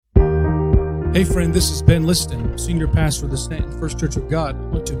Hey friend, this is Ben Liston, Senior Pastor of the Stanton First Church of God. I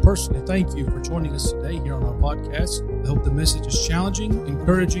want to personally thank you for joining us today here on our podcast. I hope the message is challenging,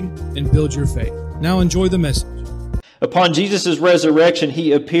 encouraging, and builds your faith. Now enjoy the message. Upon Jesus' resurrection,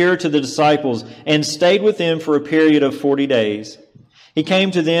 he appeared to the disciples and stayed with them for a period of 40 days. He came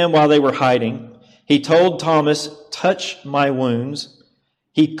to them while they were hiding. He told Thomas, "Touch my wounds."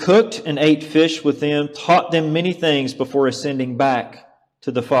 He cooked and ate fish with them, taught them many things before ascending back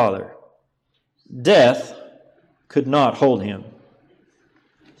to the Father. Death could not hold him.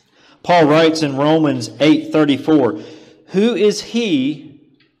 Paul writes in Romans 8:34, "Who is he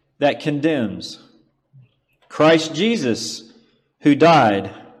that condemns? Christ Jesus, who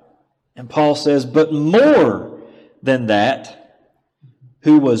died." And Paul says, "But more than that,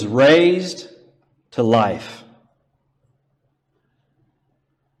 who was raised to life."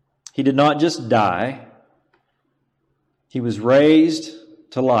 He did not just die, he was raised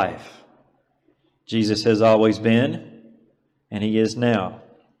to life. Jesus has always been, and he is now.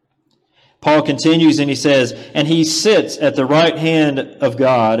 Paul continues and he says, "And he sits at the right hand of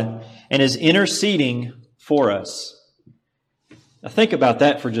God and is interceding for us." Now think about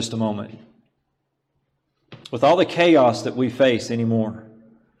that for just a moment. With all the chaos that we face anymore,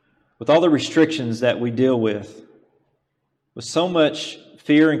 with all the restrictions that we deal with so much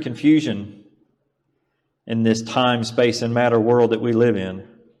fear and confusion in this time, space, and matter world that we live in,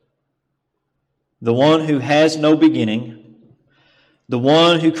 the one who has no beginning, the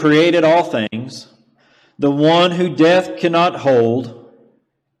one who created all things, the one who death cannot hold,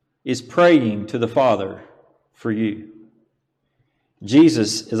 is praying to the Father for you.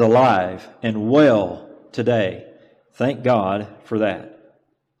 Jesus is alive and well today. Thank God for that.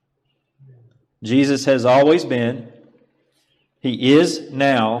 Jesus has always been. He is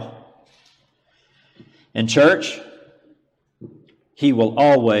now. And church, he will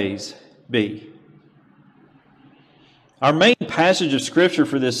always be. Our main passage of Scripture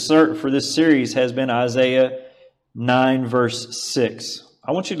for this series has been Isaiah 9, verse 6.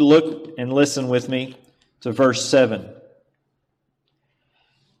 I want you to look and listen with me to verse 7.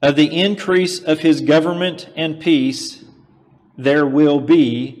 "Of the increase of his government and peace, there will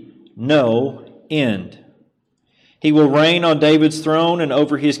be no end. He will reign on David's throne and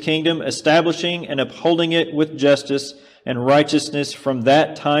over his kingdom, establishing and upholding it with justice and righteousness from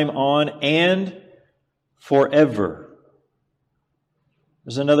that time on and forever."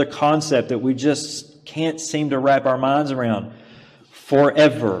 There's another concept that we just can't seem to wrap our minds around.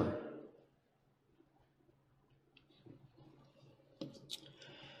 Forever.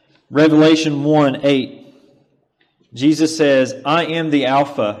 Revelation 1:8. Jesus says, "I am the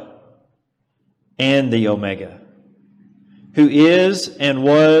Alpha and the Omega, who is and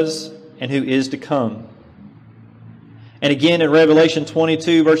was and who is to come." And again in Revelation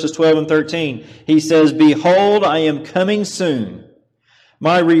 22, verses 12 and 13, he says, "Behold, I am coming soon.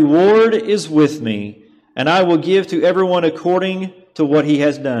 My reward is with me, and I will give to everyone according to what he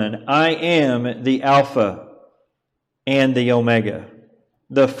has done. I am the Alpha and the Omega,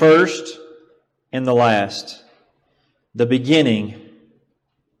 the first and the last, the beginning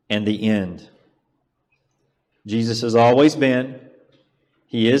and the end." Jesus has always been,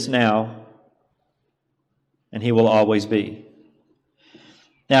 he is now, and he will always be.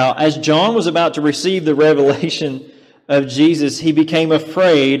 Now, as John was about to receive the revelation of Jesus, he became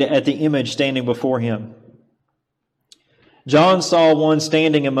afraid at the image standing before him. John saw one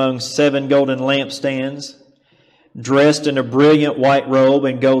standing among 7 golden lampstands, dressed in a brilliant white robe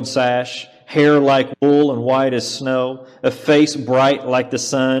and gold sash, hair like wool and white as snow, a face bright like the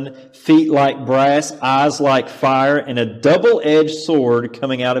sun, feet like brass, eyes like fire, and a double-edged sword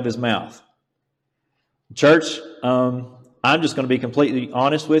coming out of his mouth. Church, I'm just going to be completely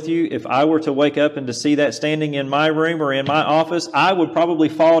honest with you. If I were to wake up and to see that standing in my room or in my office, I would probably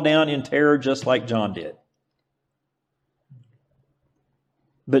fall down in terror just like John did.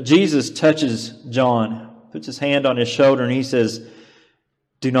 But Jesus touches John, puts his hand on his shoulder, and he says,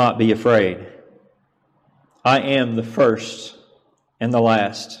 "Do not be afraid. I am the first and the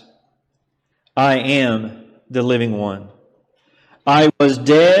last. I am the living one. I was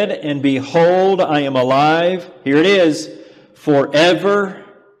dead, and behold, I am alive." Here it is. "Forever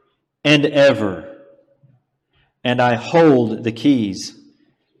and ever. And I hold the keys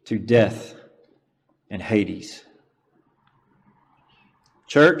to death and Hades."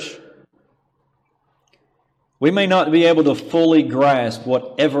 Church, we may not be able to fully grasp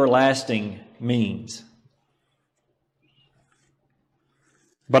what everlasting means,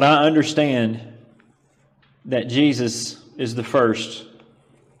 but I understand that Jesus is the first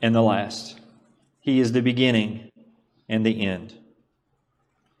and the last. He is the beginning and the end.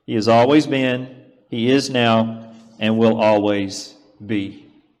 He has always been, He is now, and will always be.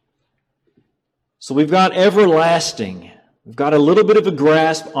 So we've got everlasting. We've got a little bit of a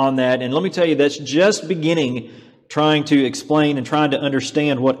grasp on that, and let me tell you, that's just beginning trying to explain and trying to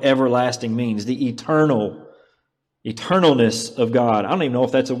understand what everlasting means. The eternalness of God. I don't even know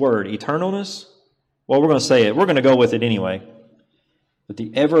if that's a word. Eternalness? Well, we're going to say it. We're going to go with it anyway. But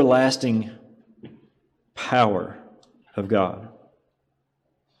the everlasting power of God.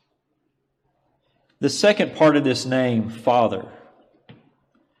 The second part of this name, Father,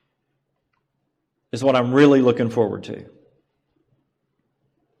 is what I'm really looking forward to.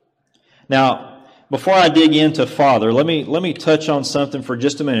 Now, before I dig into Father, let me touch on something for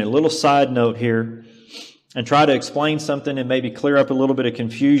just a minute. A little side note here, and try to explain something and maybe clear up a little bit of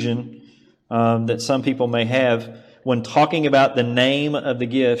confusion that some people may have when talking about the name of the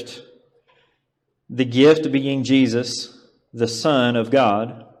gift being Jesus, the Son of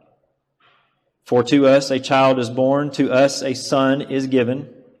God. For to us a child is born, to us a son is given.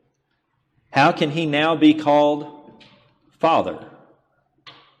 How can He now be called Father?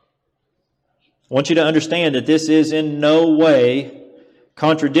 I want you to understand that this is in no way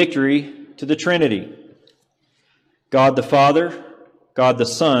contradictory to the Trinity. God the Father, God the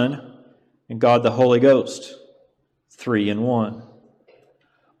Son, and God the Holy Ghost. 3 in 1.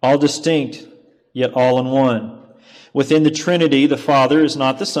 All distinct, yet all in one. Within the Trinity, the Father is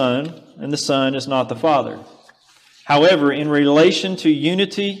not the Son, and the Son is not the Father. However, in relation to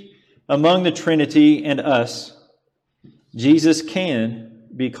unity among the Trinity and us, Jesus can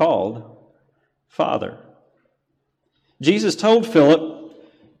be called Father. Jesus told Philip,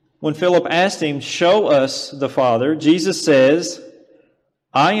 when Philip asked him, "Show us the Father," Jesus says,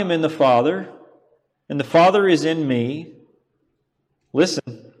 "I am in the Father, and the Father is in me."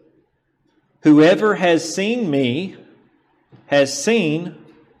 Listen, whoever has seen me has seen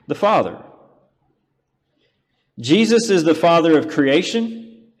the Father. Jesus is the Father of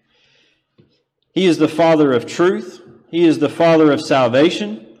creation. He is the Father of truth. He is the Father of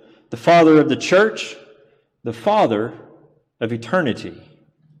salvation, the Father of the church, the Father of eternity,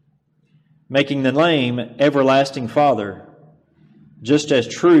 making the name Everlasting Father just as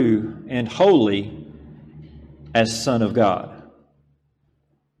true and holy as Son of God.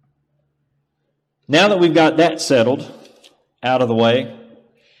 Now that we've got that settled, out of the way,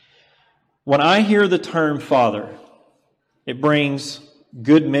 when I hear the term Father, it brings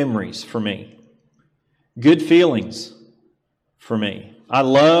good memories for me, good feelings for me. I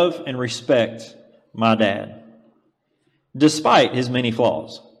love and respect my dad, despite his many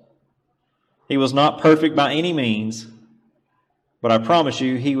flaws. He was not perfect by any means, but I promise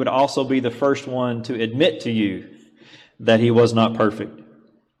you, he would also be the first one to admit to you that he was not perfect.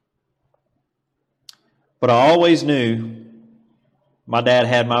 But I always knew my dad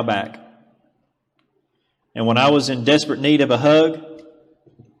had my back. And when I was in desperate need of a hug,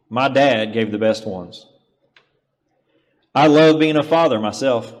 my dad gave the best ones. I love being a father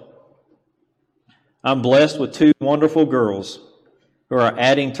myself. I'm blessed with 2 wonderful girls who are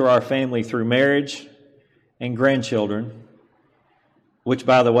adding to our family through marriage and grandchildren, which,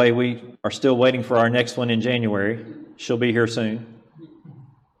 by the way, we are still waiting for our next one in January. She'll be here soon.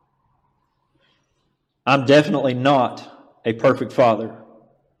 I'm definitely not a perfect father,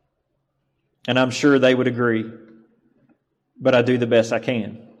 and I'm sure they would agree, but I do the best I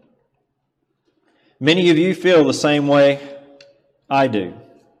can. Many of you feel the same way I do.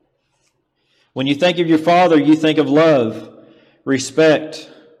 When you think of your father, you think of love, respect,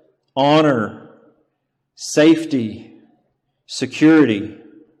 honor, safety, security,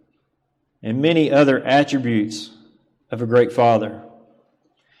 and many other attributes of a great father.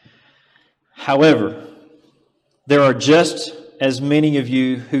 However, there are just as many of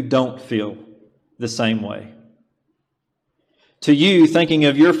you who don't feel the same way. To you, thinking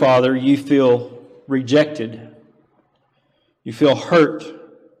of your father, you feel rejected. You feel hurt,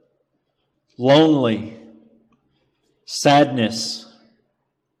 lonely, sadness,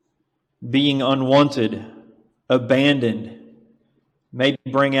 being unwanted, abandoned, maybe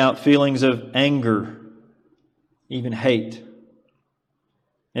bring out feelings of anger, even hate,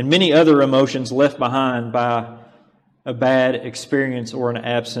 and many other emotions left behind by a bad experience or an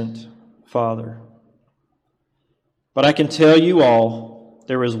absent father. But I can tell you all,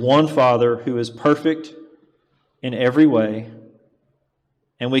 there is one Father who is perfect in every way,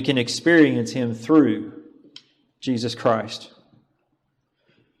 and we can experience Him through Jesus Christ.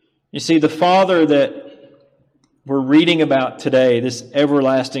 You see, the Father that we're reading about today, this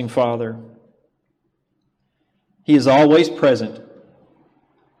everlasting Father, He is always present.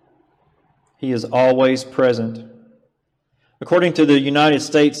 He is always present. According to the United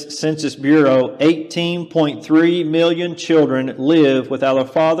States Census Bureau, 18.3 million children live without a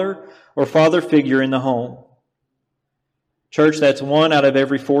father or father figure in the home. Church, that's 1 out of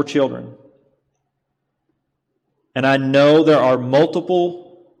every 4 children. And I know there are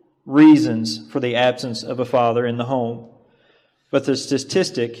multiple reasons for the absence of a father in the home, but the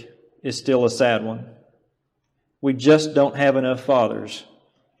statistic is still a sad one. We just don't have enough fathers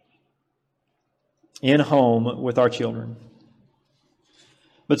in home with our children.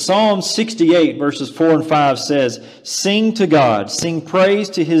 But Psalm 68 verses 4 and 5 says, "Sing to God, sing praise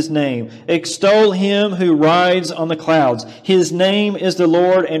to His name, extol Him who rides on the clouds. His name is the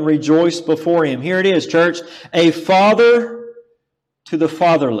Lord, and rejoice before Him." Here it is, church. A father to the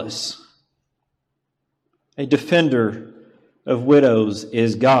fatherless, a defender of widows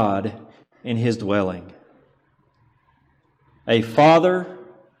is God in His dwelling. A father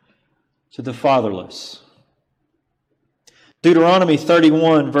to the fatherless. Deuteronomy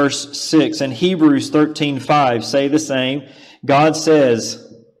 31 verse 6 and Hebrews 13:5 say the same. God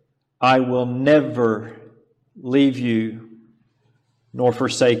says, "I will never leave you nor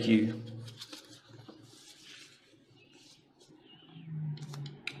forsake you."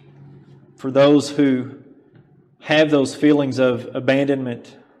 For those who have those feelings of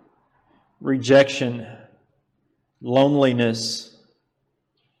abandonment, rejection, loneliness,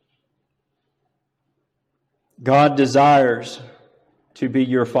 God desires to be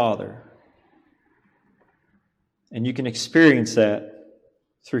your Father. And you can experience that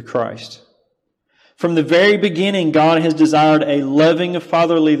through Christ. From the very beginning, God has desired a loving,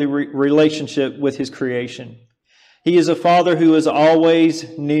 fatherly relationship with His creation. He is a Father who is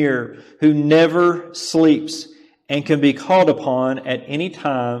always near, who never sleeps, and can be called upon at any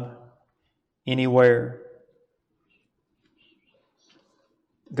time, anywhere.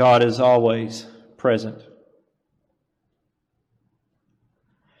 God is always present.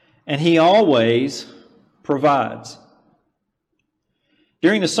 And He always provides.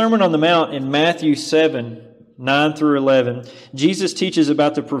 During the Sermon on the Mount in Matthew 7, 9 through 11, Jesus teaches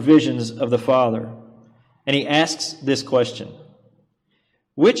about the provisions of the Father. And He asks this question: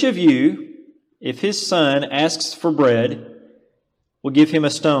 "Which of you, if his son asks for bread, will give him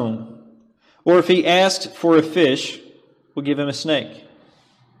a stone? Or if he asks for a fish, will give him a snake?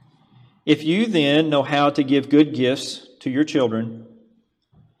 If you then know how to give good gifts to your children,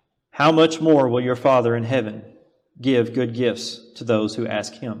 how much more will your Father in heaven give good gifts to those who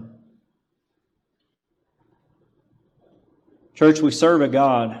ask Him?" Church, we serve a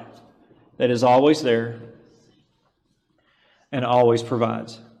God that is always there and always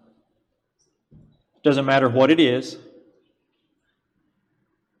provides. Doesn't matter what it is,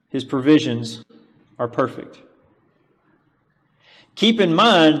 His provisions are perfect. Keep in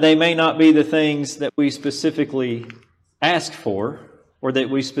mind, they may not be the things that we specifically ask for or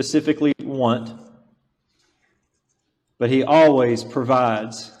that we specifically want, but He always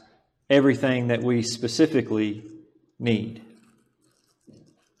provides everything that we specifically need.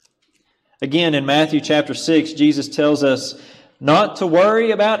 Again, in Matthew chapter 6, Jesus tells us not to worry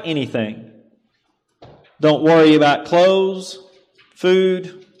about anything. Don't worry about clothes,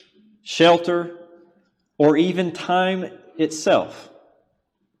 food, shelter, or even time itself.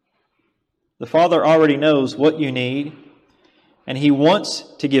 The Father already knows what you need, and He wants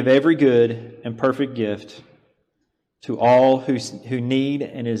to give every good and perfect gift to all who need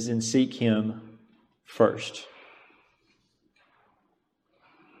and is in seek Him first.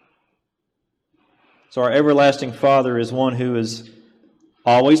 So our everlasting Father is one who is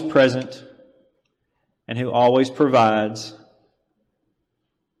always present and who always provides,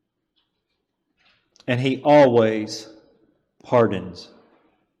 and He always pardons.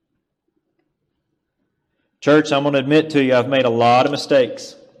 Church, I'm going to admit to you, I've made a lot of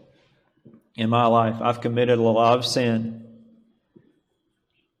mistakes in my life. I've committed a lot of sin.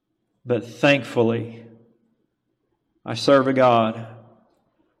 But thankfully, I serve a God,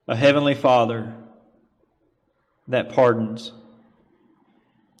 a Heavenly Father, that pardons.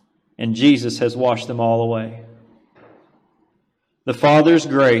 And Jesus has washed them all away. The Father's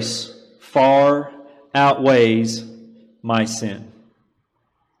grace far outweighs my sin.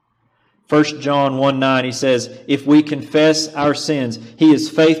 1 John 1:9, he says, "If we confess our sins, He is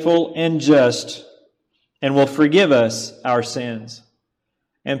faithful and just and will forgive us our sins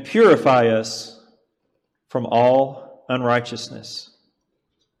and purify us from all unrighteousness."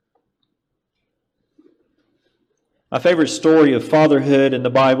 My favorite story of fatherhood in the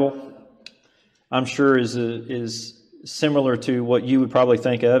Bible, I'm sure, is similar to what you would probably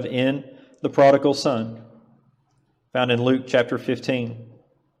think of in the prodigal son, found in Luke chapter 15.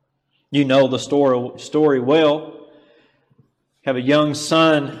 You know the story well. have a young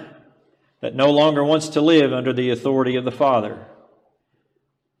son that no longer wants to live under the authority of the father,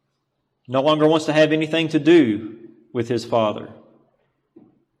 no longer wants to have anything to do with his father.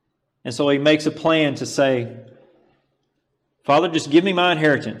 And so he makes a plan to say, Father, just give me my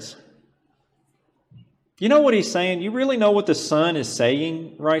inheritance. You know what he's saying? You really know what the son is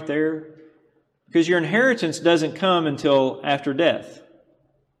saying right there? Because your inheritance doesn't come until after death.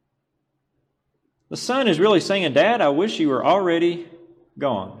 The son is really saying, Dad, I wish you were already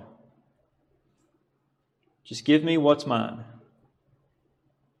gone. Just give me what's mine.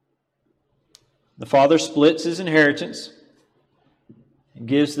 The father splits his inheritance and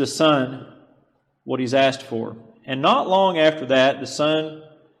gives the son what he's asked for. And not long after that, the son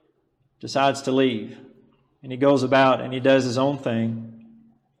decides to leave. And he goes about and he does his own thing,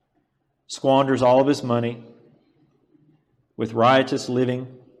 squanders all of his money with riotous living,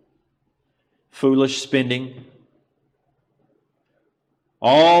 foolish spending,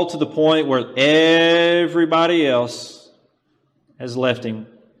 all to the point where everybody else has left him.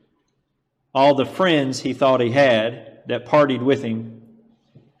 All the friends he thought he had that partied with him,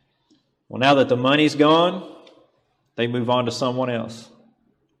 well, now that the money's gone, they move on to someone else.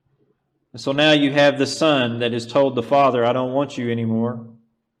 And so now you have the son that has told the father, I don't want you anymore.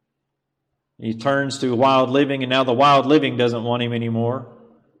 He turns to wild living, and now the wild living doesn't want him anymore.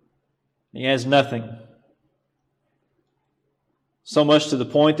 He has nothing. So much to the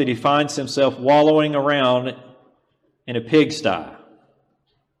point that he finds himself wallowing around in a pigsty,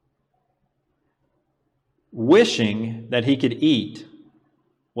 wishing that he could eat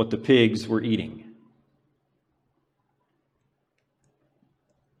what the pigs were eating.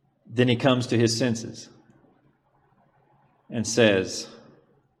 Then he comes to his senses and says,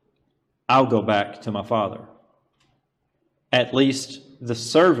 I'll go back to my father. At least the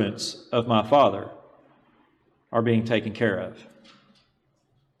servants of my father are being taken care of.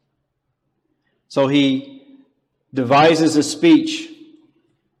 So he devises a speech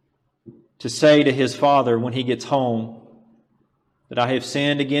to say to his father when he gets home that I have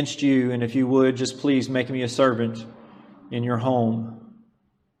sinned against you, and if you would, just please make me a servant in your home.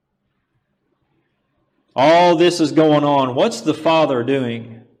 All this is going on. What's the father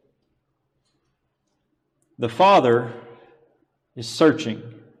doing? The father is searching.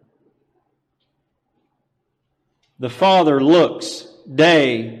 The father looks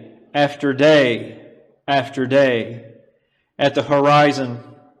day after day after day at the horizon,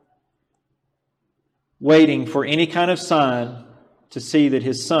 waiting for any kind of sign to see that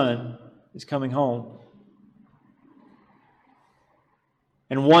his son is coming home.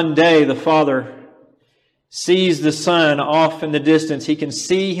 And one day the father sees the son off in the distance. He can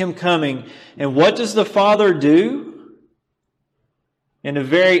see him coming. And what does the father do? In a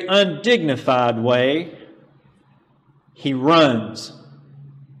very undignified way, he runs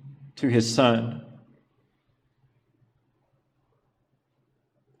to his son.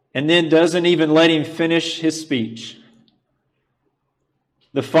 And then doesn't even let him finish his speech.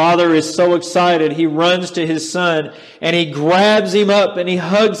 The father is so excited, he runs to his son and he grabs him up and he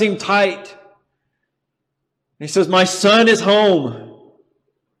hugs him tight. He says, my son is home.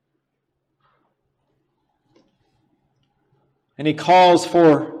 And he calls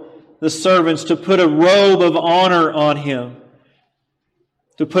for the servants to put a robe of honor on him,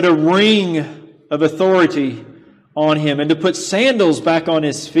 to put a ring of authority on him, and to put sandals back on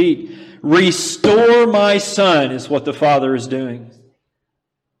his feet. Restore my son is what the father is doing.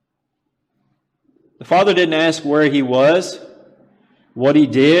 The father didn't ask where he was, what he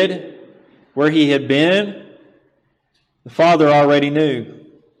did, where he had been. The father already knew.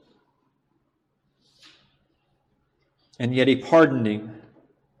 And yet he pardoned him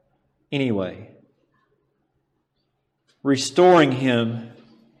anyway, restoring him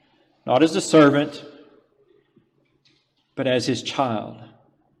not as a servant, but as his child.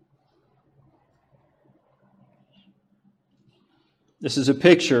 This is a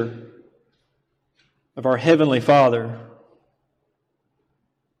picture of our Heavenly Father,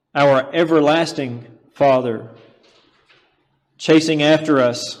 our everlasting Father, chasing after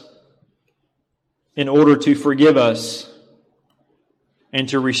us in order to forgive us and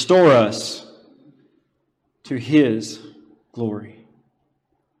to restore us to His glory.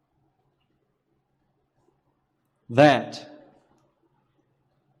 That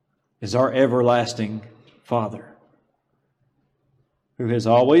is our everlasting Father, who has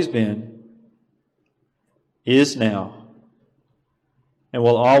always been, is now, and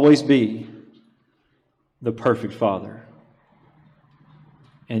will always be the perfect Father.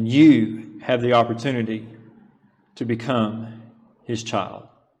 And you have the opportunity to become His child.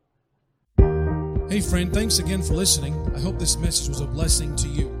 Hey friend, thanks again for listening. I hope this message was a blessing to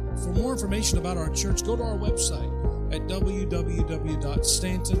you. For more information about our church, go to our website at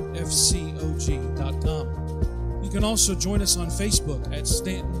www.stantonfcog.com. You can also join us on Facebook at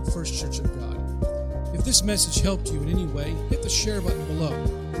Stanton First Church of God. If this message helped you in any way, hit the share button below.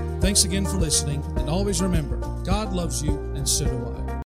 Thanks again for listening, and always remember, God loves you, and so do I.